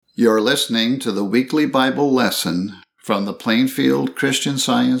You're listening to the weekly Bible lesson from the Plainfield Christian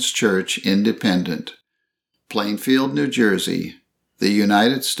Science Church Independent, Plainfield, New Jersey, the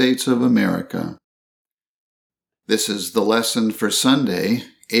United States of America. This is the lesson for Sunday,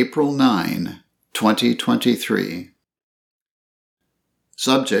 April 9, 2023.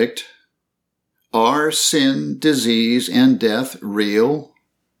 Subject: Are sin, disease, and death real?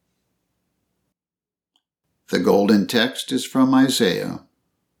 The golden text is from Isaiah.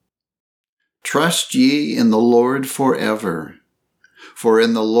 Trust ye in the Lord forever, for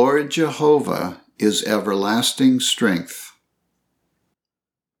in the Lord Jehovah is everlasting strength.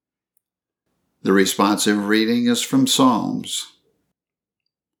 The responsive reading is from Psalms.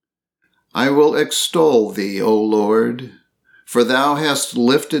 I will extol thee, O Lord, for thou hast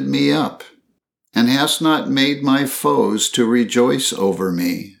lifted me up, and hast not made my foes to rejoice over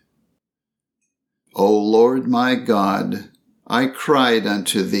me. O Lord my God, I cried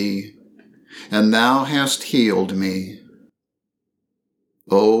unto thee, and thou hast healed me.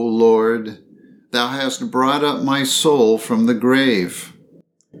 O Lord, thou hast brought up my soul from the grave.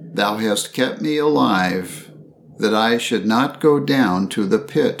 Thou hast kept me alive, that I should not go down to the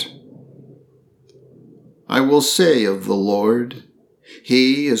pit. I will say of the Lord,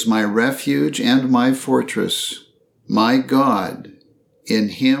 He is my refuge and my fortress, my God, in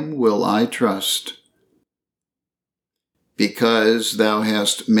Him will I trust. Because thou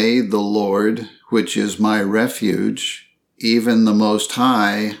hast made the Lord, which is my refuge, even the Most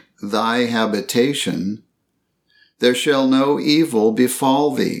High, thy habitation, there shall no evil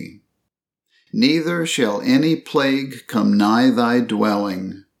befall thee, neither shall any plague come nigh thy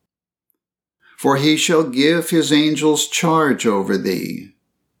dwelling. For he shall give his angels charge over thee,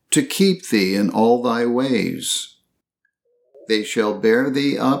 to keep thee in all thy ways. They shall bear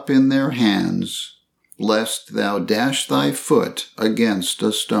thee up in their hands, lest thou dash thy foot against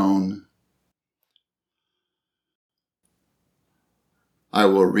a stone. I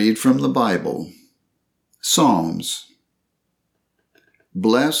will read from the Bible. Psalms.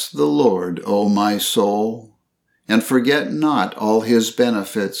 Bless the Lord, O my soul, and forget not all his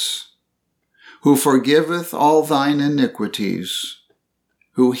benefits, who forgiveth all thine iniquities,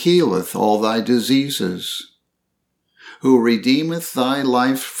 who healeth all thy diseases, who redeemeth thy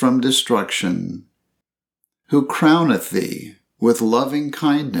life from destruction, who crowneth thee with loving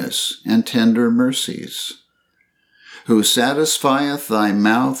kindness and tender mercies, who satisfieth thy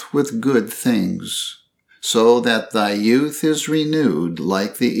mouth with good things, so that thy youth is renewed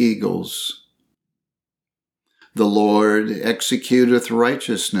like the eagles. The Lord executeth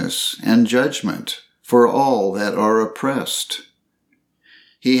righteousness and judgment for all that are oppressed.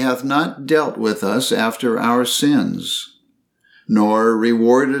 He hath not dealt with us after our sins, nor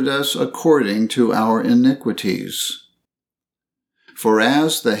rewarded us according to our iniquities. For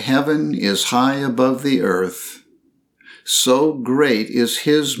as the heaven is high above the earth, so great is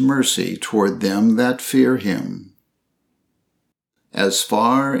his mercy toward them that fear him. As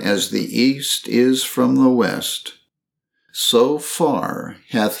far as the east is from the west, so far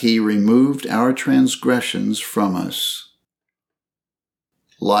hath he removed our transgressions from us.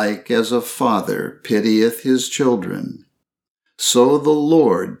 Like as a father pitieth his children, so the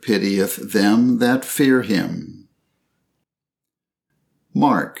Lord pitieth them that fear him.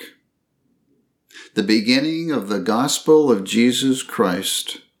 Mark. The beginning of the gospel of Jesus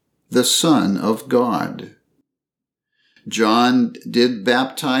Christ, the Son of God. John did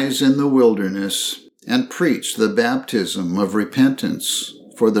baptize in the wilderness and preach the baptism of repentance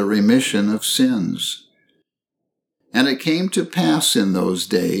for the remission of sins. And it came to pass in those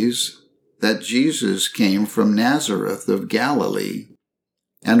days that Jesus came from Nazareth of Galilee,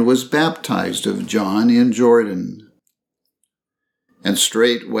 and was baptized of John in Jordan. And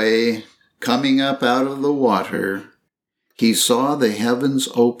straightway, coming up out of the water, he saw the heavens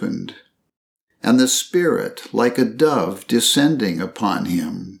opened, and the Spirit like a dove descending upon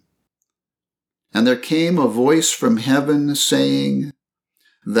him. And there came a voice from heaven, saying,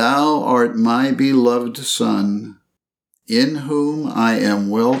 Thou art my beloved Son, in whom I am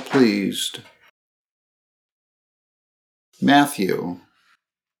well pleased. Matthew.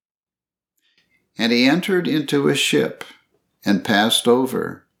 And he entered into a ship, and passed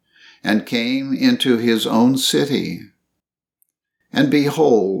over, and came into his own city. And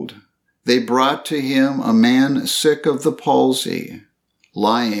behold, they brought to him a man sick of the palsy,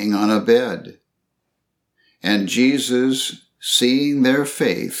 lying on a bed. And Jesus, seeing their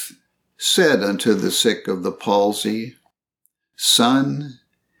faith, said unto the sick of the palsy, Son,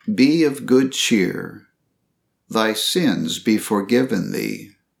 be of good cheer, thy sins be forgiven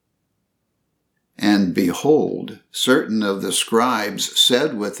thee. And behold, certain of the scribes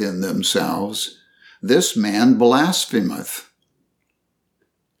said within themselves, This man blasphemeth.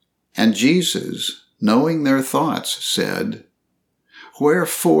 And Jesus, knowing their thoughts, said,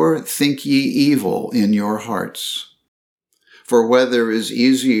 Wherefore think ye evil in your hearts? For whether is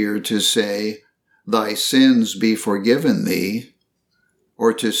easier to say, Thy sins be forgiven thee,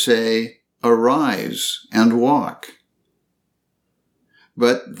 or to say, Arise and walk?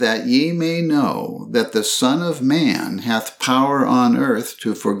 But that ye may know that the Son of Man hath power on earth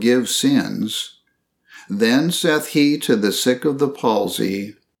to forgive sins, then saith he to the sick of the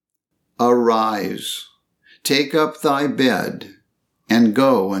palsy, Arise, take up thy bed, and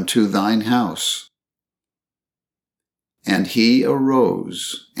go unto thine house. And he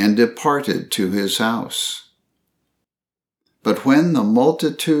arose and departed to his house. But when the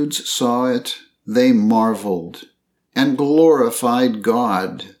multitudes saw it, they marveled, and glorified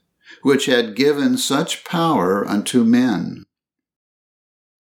God, which had given such power unto men.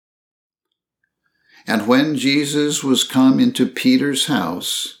 And when Jesus was come into Peter's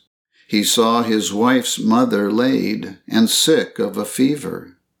house, he saw his wife's mother laid and sick of a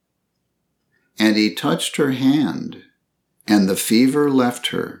fever. And he touched her hand, and the fever left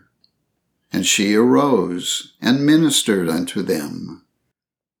her, and she arose and ministered unto them.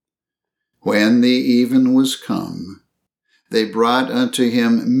 When the even was come, they brought unto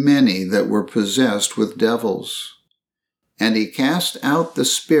him many that were possessed with devils, and he cast out the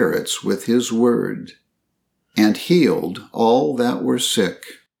spirits with his word, and healed all that were sick.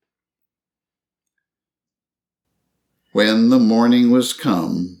 When the morning was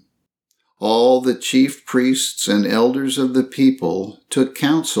come, all the chief priests and elders of the people took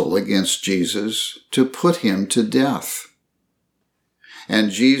counsel against Jesus to put him to death.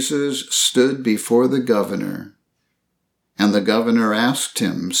 And Jesus stood before the governor, and the governor asked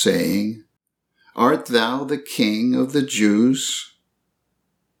him, saying, Art thou the King of the Jews?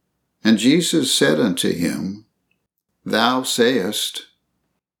 And Jesus said unto him, Thou sayest.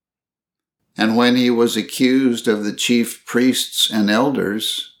 And when he was accused of the chief priests and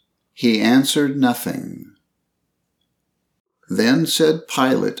elders, he answered nothing. Then said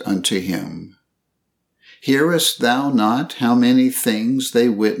Pilate unto him, Hearest thou not how many things they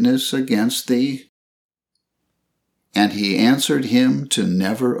witness against thee? And he answered him to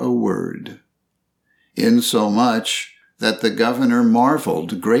never a word, insomuch that the governor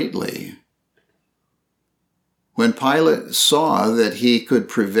marveled greatly. When Pilate saw that he could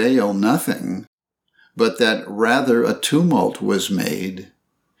prevail nothing, but that rather a tumult was made,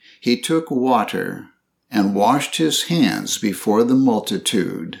 he took water and washed his hands before the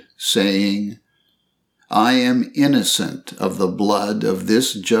multitude, saying, I am innocent of the blood of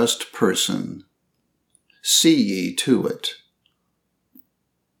this just person. See ye to it.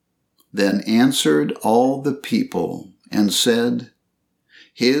 Then answered all the people, and said,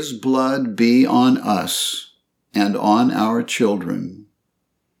 His blood be on us, and on our children.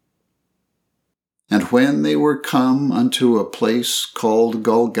 And when they were come unto a place called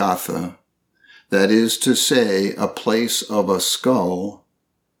Golgotha, that is to say, a place of a skull,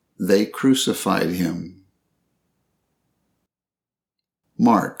 they crucified him.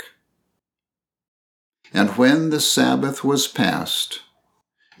 Mark. And when the Sabbath was past,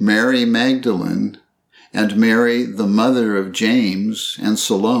 Mary Magdalene and Mary the mother of James and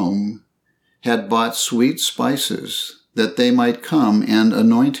Salome had bought sweet spices, that they might come and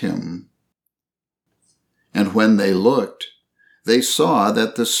anoint him. And when they looked, they saw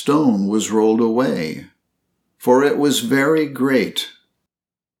that the stone was rolled away, for it was very great.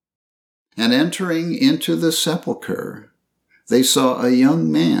 And entering into the sepulchre, they saw a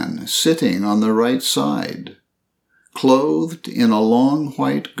young man sitting on the right side, clothed in a long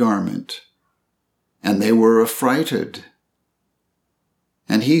white garment, and they were affrighted.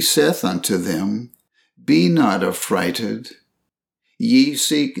 And he saith unto them, Be not affrighted. Ye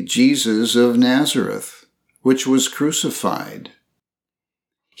seek Jesus of Nazareth, which was crucified.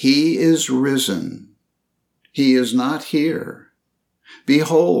 He is risen. He is not here.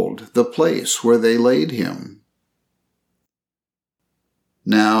 Behold the place where they laid him.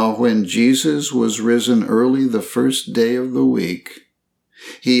 Now when Jesus was risen early the first day of the week,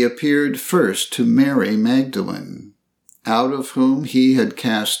 he appeared first to Mary Magdalene, out of whom he had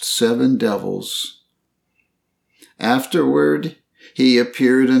cast 7 devils. Afterward he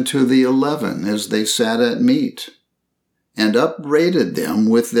appeared unto the 11 as they sat at meat, and upbraided them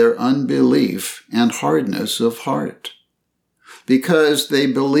with their unbelief and hardness of heart, because they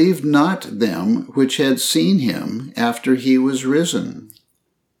believed not them which had seen him after he was risen.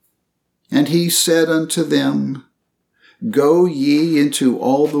 And he said unto them, Go ye into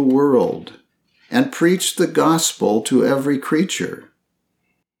all the world, and preach the gospel to every creature.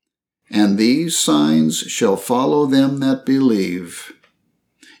 And these signs shall follow them that believe.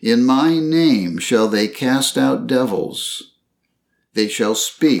 In my name shall they cast out devils. They shall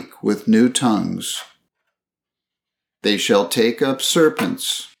speak with new tongues. They shall take up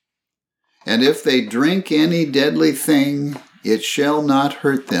serpents. And if they drink any deadly thing, it shall not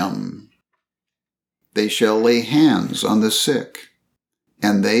hurt them. They shall lay hands on the sick,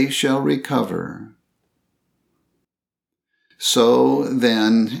 and they shall recover. So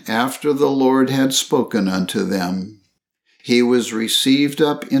then, after the Lord had spoken unto them, he was received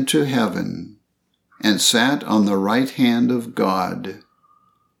up into heaven, and sat on the right hand of God.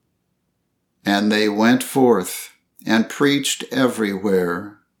 And they went forth, and preached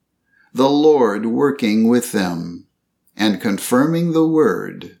everywhere, the Lord working with them, and confirming the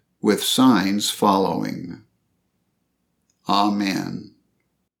word with signs following. Amen.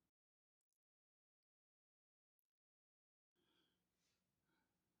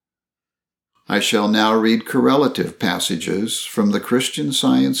 I shall now read correlative passages from the Christian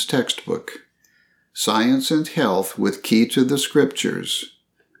Science textbook, Science and Health with Key to the Scriptures,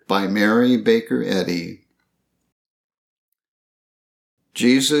 by Mary Baker Eddy.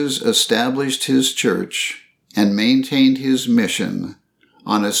 Jesus established his church and maintained his mission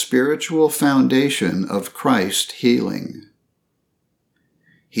on a spiritual foundation of Christ healing.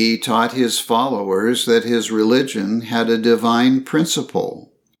 He taught his followers that his religion had a divine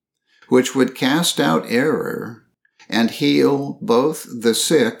principle which would cast out error and heal both the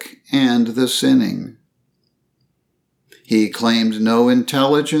sick and the sinning. He claimed no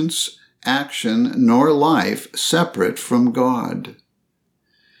intelligence, action, nor life separate from God.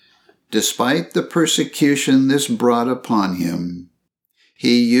 Despite the persecution this brought upon him,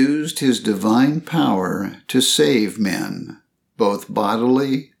 he used his divine power to save men, both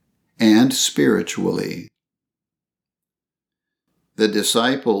bodily and spiritually. The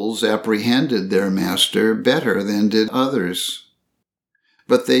disciples apprehended their master better than did others,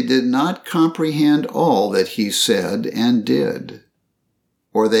 but they did not comprehend all that he said and did,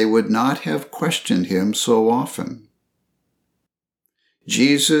 or they would not have questioned him so often.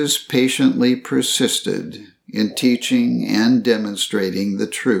 Jesus patiently persisted in teaching and demonstrating the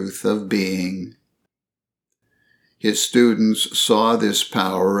truth of being. His students saw this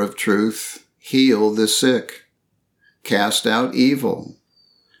power of truth heal the sick, cast out evil,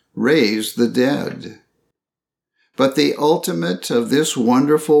 raise the dead. But the ultimate of this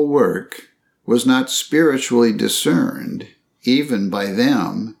wonderful work was not spiritually discerned, even by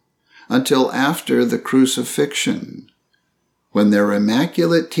them, until after the crucifixion, when their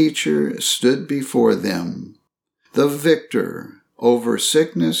immaculate teacher stood before them, the victor over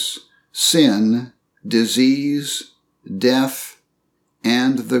sickness, sin, disease, death,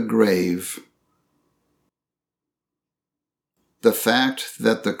 and the grave. The fact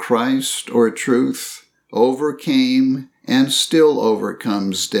that the Christ, or truth, overcame and still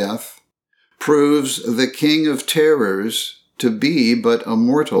overcomes death proves the King of Terrors to be but a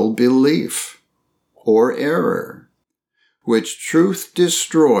mortal belief, or error, which truth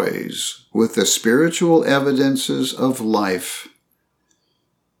destroys with the spiritual evidences of life.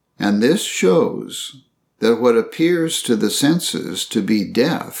 And this shows that what appears to the senses to be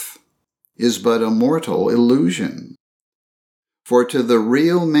death is but a mortal illusion. For to the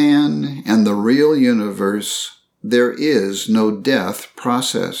real man and the real universe, there is no death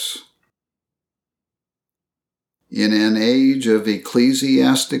process. In an age of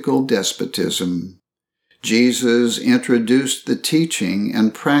ecclesiastical despotism, Jesus introduced the teaching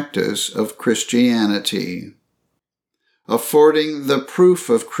and practice of Christianity, affording the proof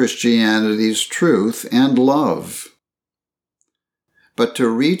of Christianity's truth and love. But to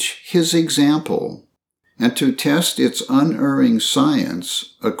reach his example, and to test its unerring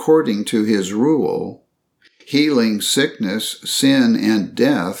science according to his rule, healing sickness, sin, and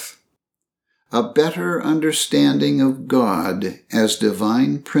death, a better understanding of God as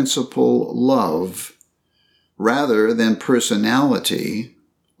divine principle love, rather than personality,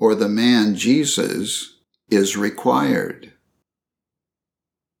 or the man Jesus, is required.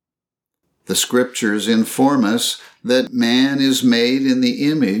 The Scriptures inform us that man is made in the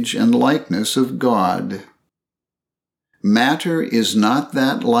image and likeness of God. Matter is not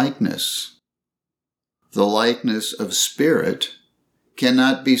that likeness. The likeness of spirit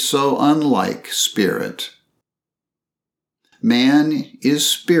cannot be so unlike spirit. Man is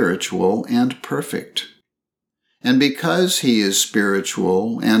spiritual and perfect. And because he is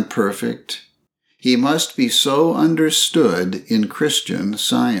spiritual and perfect, he must be so understood in Christian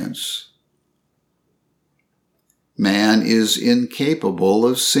Science. Man is incapable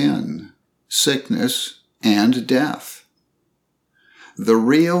of sin, sickness, and death. The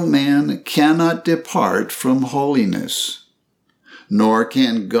real man cannot depart from holiness, nor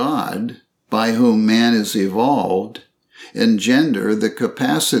can God, by whom man is evolved, engender the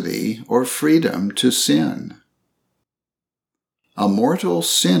capacity or freedom to sin. A mortal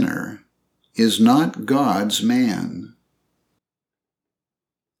sinner is not God's man.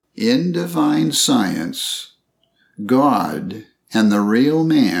 In divine science, God and the real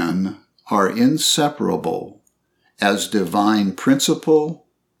man are inseparable as divine principle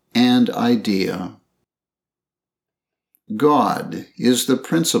and idea. God is the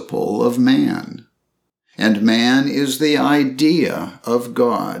principle of man, and man is the idea of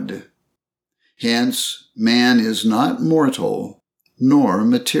God. Hence, man is not mortal nor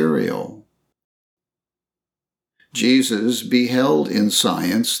material. Jesus beheld in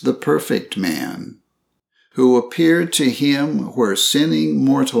science the perfect man, who appeared to him where sinning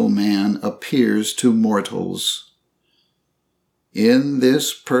mortal man appears to mortals. In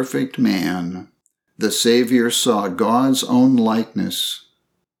this perfect man, the Savior saw God's own likeness,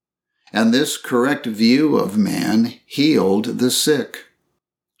 and this correct view of man healed the sick.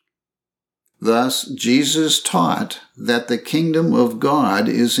 Thus, Jesus taught that the kingdom of God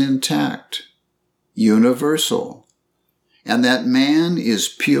is intact, universal, and that man is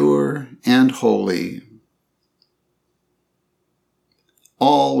pure and holy.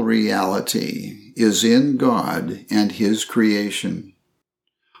 All reality is in God and His creation,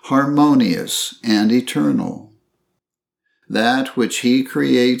 harmonious and eternal. That which He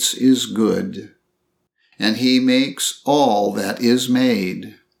creates is good, and He makes all that is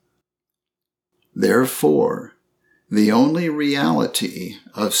made. Therefore, the only reality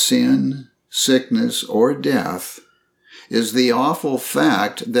of sin, sickness, or death is the awful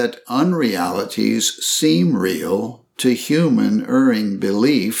fact that unrealities seem real to human erring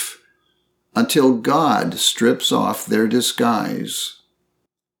belief until God strips off their disguise.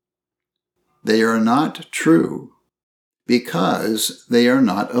 They are not true because they are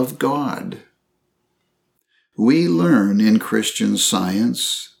not of God. We learn in Christian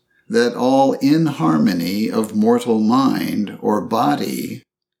Science that all inharmony of mortal mind or body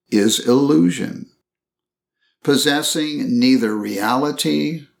is illusion, possessing neither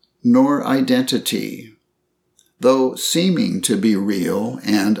reality nor identity, though seeming to be real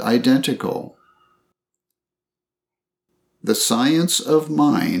and identical. The science of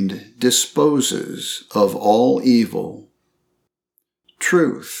mind disposes of all evil.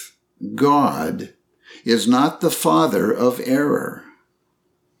 Truth, God, is not the father of error.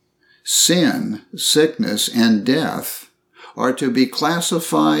 Sin, sickness, and death are to be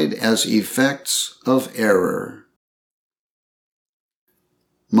classified as effects of error.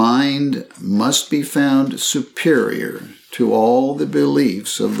 Mind must be found superior to all the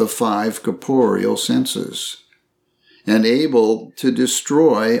beliefs of the five corporeal senses, and able to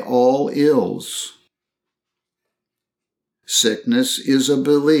destroy all ills. Sickness is a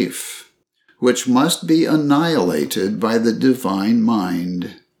belief which must be annihilated by the divine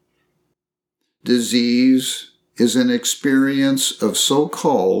mind. Disease is an experience of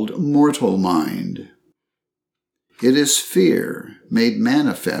so-called mortal mind. It is fear made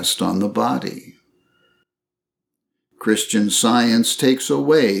manifest on the body. Christian Science takes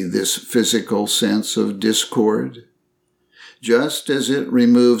away this physical sense of discord, just as it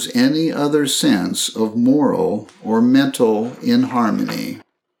removes any other sense of moral or mental inharmony.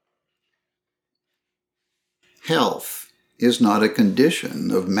 Health is not a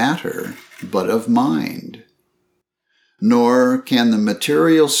condition of matter, but of mind. Nor can the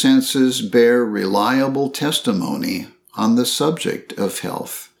material senses bear reliable testimony on the subject of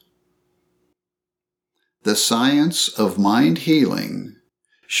health. The science of mind healing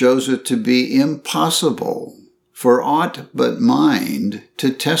shows it to be impossible for aught but mind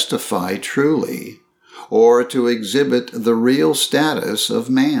to testify truly or to exhibit the real status of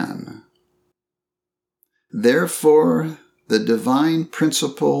man. Therefore, the divine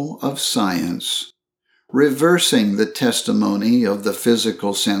principle of science, reversing the testimony of the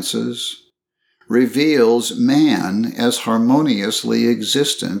physical senses, reveals man as harmoniously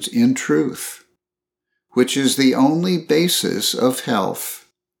existent in truth, which is the only basis of health.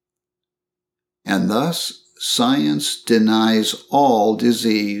 And thus, science denies all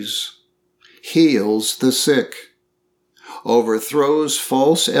disease, heals the sick, overthrows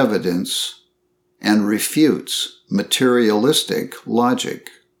false evidence, and refutes materialistic logic.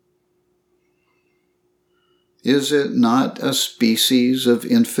 Is it not a species of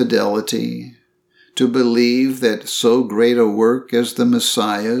infidelity to believe that so great a work as the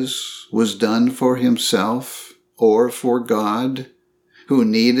Messiah's was done for himself or for God, who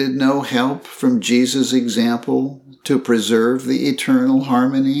needed no help from Jesus' example to preserve the eternal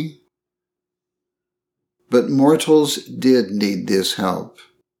harmony? But mortals did need this help,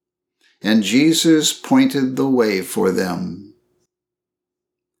 and Jesus pointed the way for them.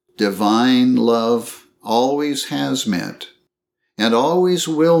 Divine love always has met and always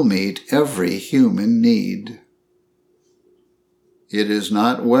will meet every human need. It is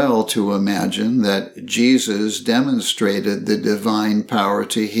not well to imagine that Jesus demonstrated the divine power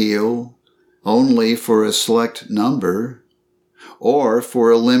to heal only for a select number or for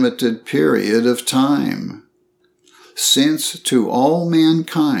a limited period of time, since to all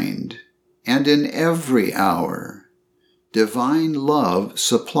mankind and in every hour, divine love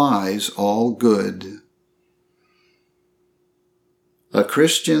supplies all good. A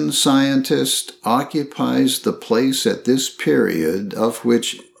Christian Scientist occupies the place at this period of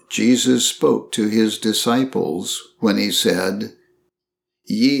which Jesus spoke to his disciples when he said,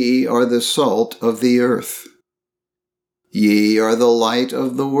 "Ye are the salt of the earth. Ye are the light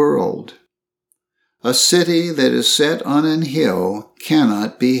of the world. A city that is set on an hill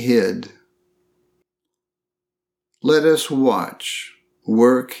cannot be hid." Let us watch,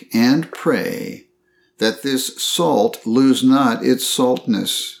 work, and pray that this salt lose not its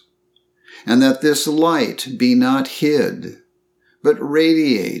saltness, and that this light be not hid, but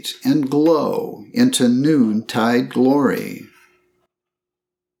radiate and glow into noontide glory.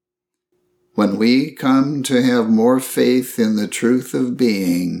 When we come to have more faith in the truth of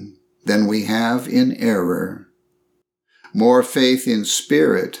being than we have in error, more faith in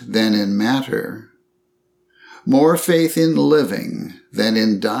spirit than in matter, more faith in living than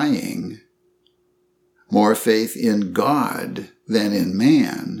in dying, more faith in God than in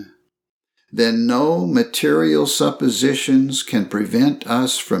man, then no material suppositions can prevent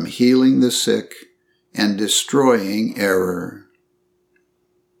us from healing the sick and destroying error.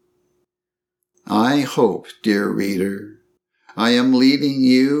 I hope, dear reader, I am leading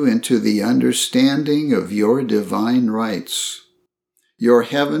you into the understanding of your divine rights, your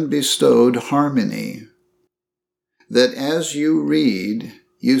heaven-bestowed harmony, that as you read,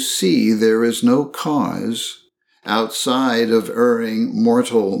 you see there is no cause, outside of erring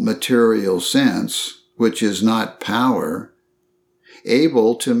mortal material sense, which is not power,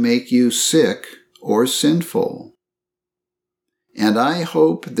 able to make you sick or sinful. And I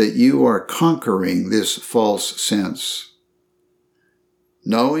hope that you are conquering this false sense.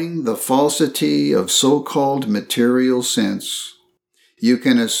 Knowing the falsity of so-called material sense, you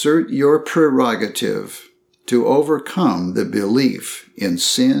can assert your prerogative to overcome the belief in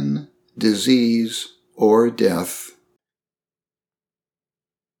sin, disease, or death.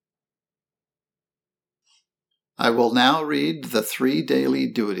 I will now read the 3 daily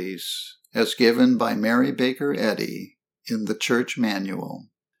duties as given by Mary Baker Eddy in the Church Manual.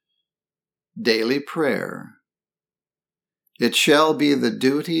 Daily Prayer. It shall be the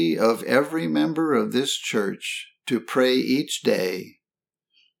duty of every member of this church to pray each day,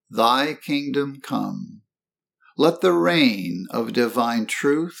 "Thy kingdom come. Let the reign of divine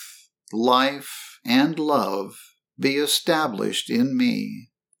truth, life, and love be established in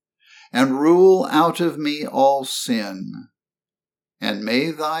me, and rule out of me all sin. And may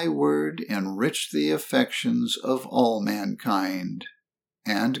thy word enrich the affections of all mankind,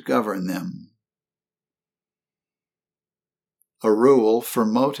 and govern them." A rule for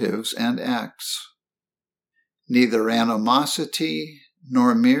motives and acts. Neither animosity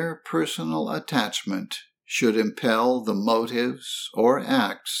nor mere personal attachment should impel the motives or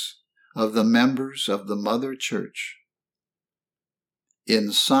acts of the members of the Mother Church.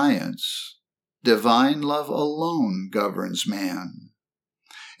 In science, divine love alone governs man,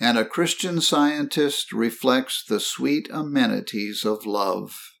 and a Christian Scientist reflects the sweet amenities of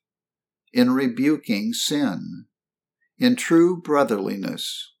love in rebuking sin, in true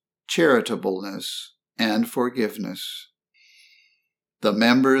brotherliness, charitableness, and forgiveness. The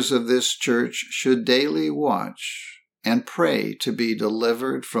members of this church should daily watch and pray to be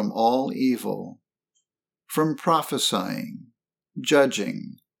delivered from all evil, from prophesying,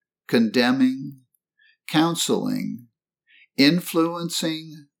 judging, condemning, counseling,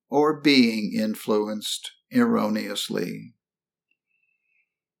 influencing, or being influenced erroneously.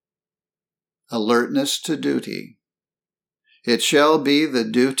 Alertness to duty. It shall be the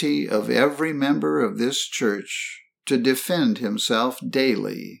duty of every member of this church to defend himself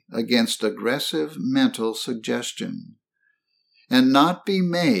daily against aggressive mental suggestion, and not be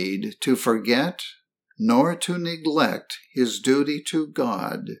made to forget nor to neglect his duty to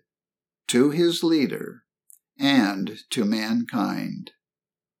God, to his leader, and to mankind.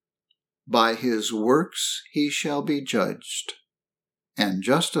 By his works he shall be judged. and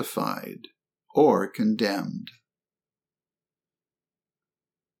justified or condemned.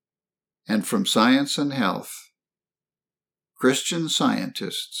 And from Science and Health, Christian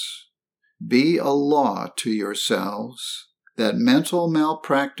Scientists, be a law to yourselves that mental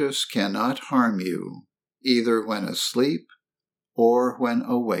malpractice cannot harm you, either when asleep or when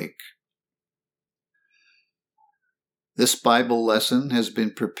awake. This Bible lesson has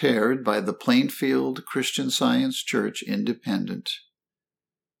been prepared by the Plainfield Christian Science Church Independent.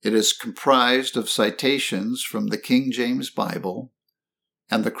 It is comprised of citations from the King James Bible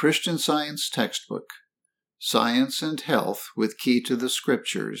and the Christian Science textbook, Science and Health with Key to the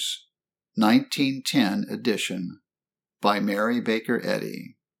Scriptures, 1910 edition, by Mary Baker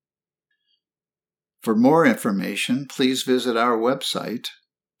Eddy. For more information, please visit our website,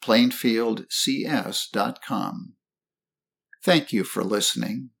 plainfieldcs.com. Thank you for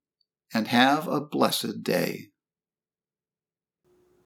listening, and have a blessed day.